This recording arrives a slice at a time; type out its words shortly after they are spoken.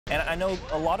And I know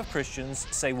a lot of Christians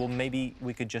say, well, maybe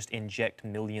we could just inject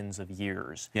millions of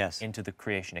years into the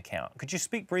creation account. Could you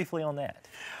speak briefly on that?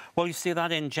 Well, you see,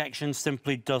 that injection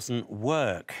simply doesn't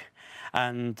work.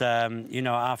 And, you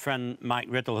know, our friend Mike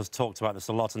Riddle has talked about this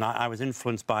a lot, and I was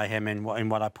influenced by him in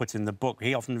what I put in the book.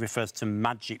 He often refers to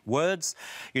magic words.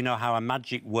 You know how a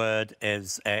magic word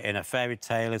is, in a fairy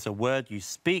tale, is a word you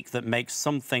speak that makes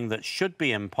something that should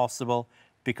be impossible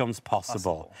becomes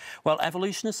possible. Well,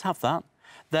 evolutionists have that.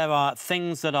 There are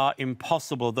things that are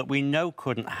impossible that we know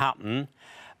couldn't happen,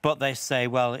 but they say,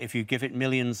 well, if you give it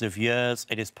millions of years,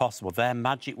 it is possible. Their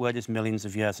magic word is millions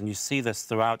of years, and you see this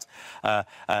throughout.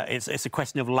 It's a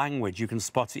question of language. You can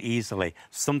spot it easily.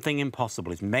 Something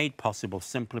impossible is made possible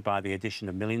simply by the addition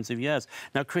of millions of years.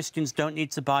 Now, Christians don't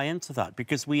need to buy into that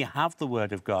because we have the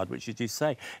Word of God, which, as you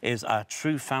say, is our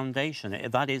true foundation.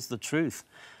 That is the truth.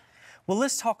 Well,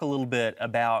 let's talk a little bit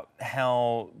about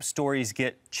how stories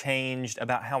get changed,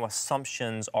 about how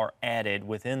assumptions are added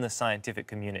within the scientific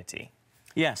community.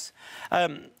 Yes.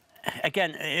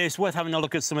 Again, it's worth having a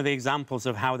look at some of the examples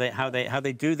of how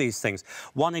they do these things.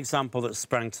 One example that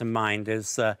sprang to mind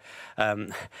is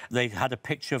they had a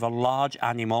picture of a large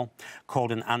animal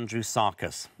called an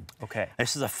andrewsarchus. Okay.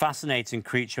 This is a fascinating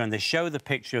creature, and they show the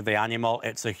picture of the animal.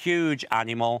 It's a huge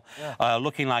animal,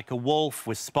 looking like a wolf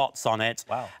with spots on it.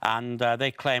 Wow. And they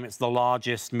claim it's the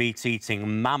largest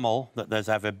meat-eating mammal that there's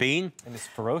ever been. And it's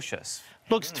ferocious.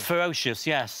 Looks ferocious,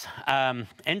 yes.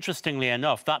 Interestingly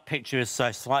enough, that picture is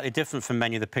slightly different from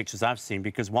many of the pictures I've seen,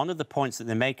 because one of the points that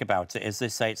they make about it is they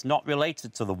say it's not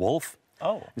related to the wolf.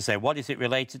 Oh. You say, what is it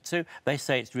related to? They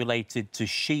say it's related to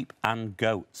sheep and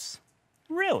goats.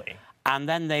 Really? And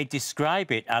then they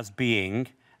describe it as being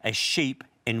a sheep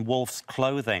in wolf's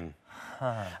clothing.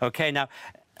 Huh. OK, now,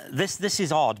 this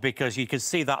is odd because you can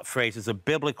see that phrase as a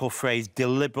biblical phrase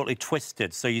deliberately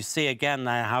twisted. So you see again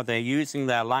how they're using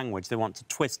their language. They want to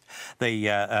twist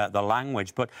the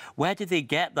language. But where did they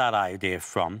get that idea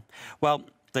from? Well,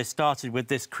 they started with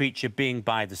this creature being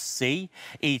by the sea,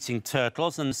 eating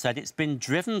turtles, and said it's been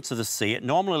driven to the sea. It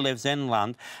normally lives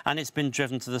inland, and it's been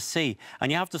driven to the sea.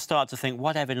 And you have to start to think,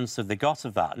 what evidence have they got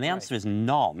of that? And the answer is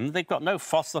none. They've got no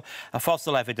fossil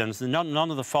evidence.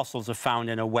 None of the fossils are found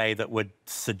in a way that would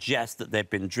suggest that they've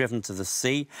been driven to the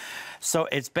sea. So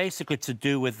it's basically to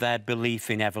do with their belief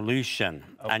in evolution.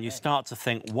 Okay. And you start to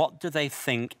think, what do they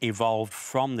think evolved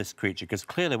from this creature? Because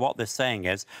clearly what they're saying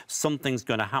is something's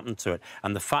going to happen to it.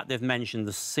 And the fact they've mentioned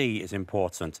the sea is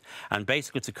important. And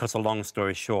basically, to cut a long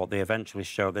story short, they eventually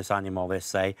show this animal, they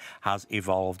say, has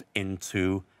evolved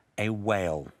into a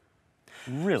whale.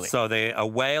 Really? So a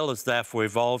whale has therefore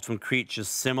evolved from creatures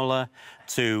similar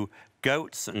to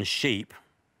goats and sheep.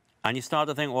 And you start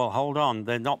to think, well, hold on,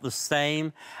 they're not the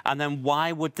same. And then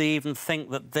why would they even think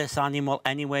that this animal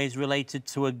anyway is related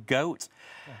to a goat?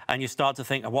 Yeah. And you start to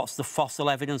think, what's the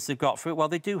fossil evidence they've got for it? Well,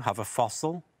 they do have a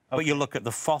fossil. Okay. But you look at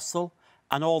the fossil,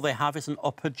 and all they have is an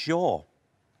upper jaw.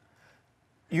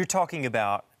 You're talking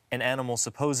about an animal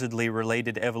supposedly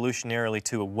related evolutionarily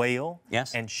to a whale,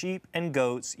 yes, and sheep and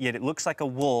goats, yet it looks like a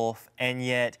wolf, and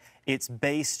yet it's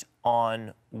based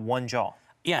on one jaw.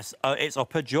 Yes, its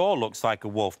upper jaw looks like a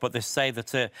wolf, but they say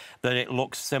that it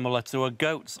looks similar to a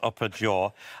goat's upper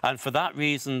jaw. And for that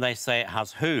reason, they say it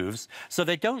has hooves. So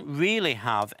they don't really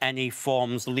have any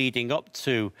forms leading up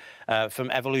to, from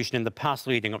evolution in the past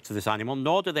leading up to this animal,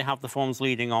 nor do they have the forms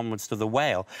leading onwards to the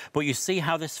whale. But you see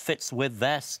how this fits with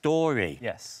their story.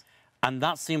 Yes. And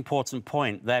that's the important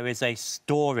point. There is a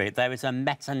story. There is a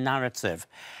meta-narrative.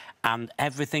 And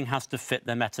everything has to fit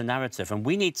their meta-narrative. And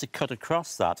we need to cut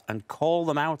across that and call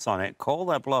them out on it, call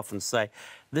their bluff and say,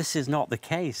 this is not the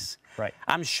case. Right.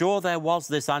 I'm sure there was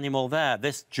this animal there.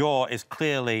 This jaw is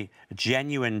clearly a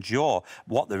genuine jaw.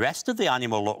 What the rest of the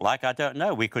animal looked like, I don't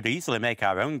know. We could easily make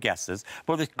our own guesses.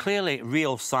 But there's clearly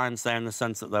real signs there in the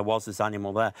sense that there was this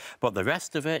animal there. But the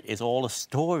rest of it is all a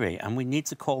story, and we need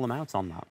to call them out on that.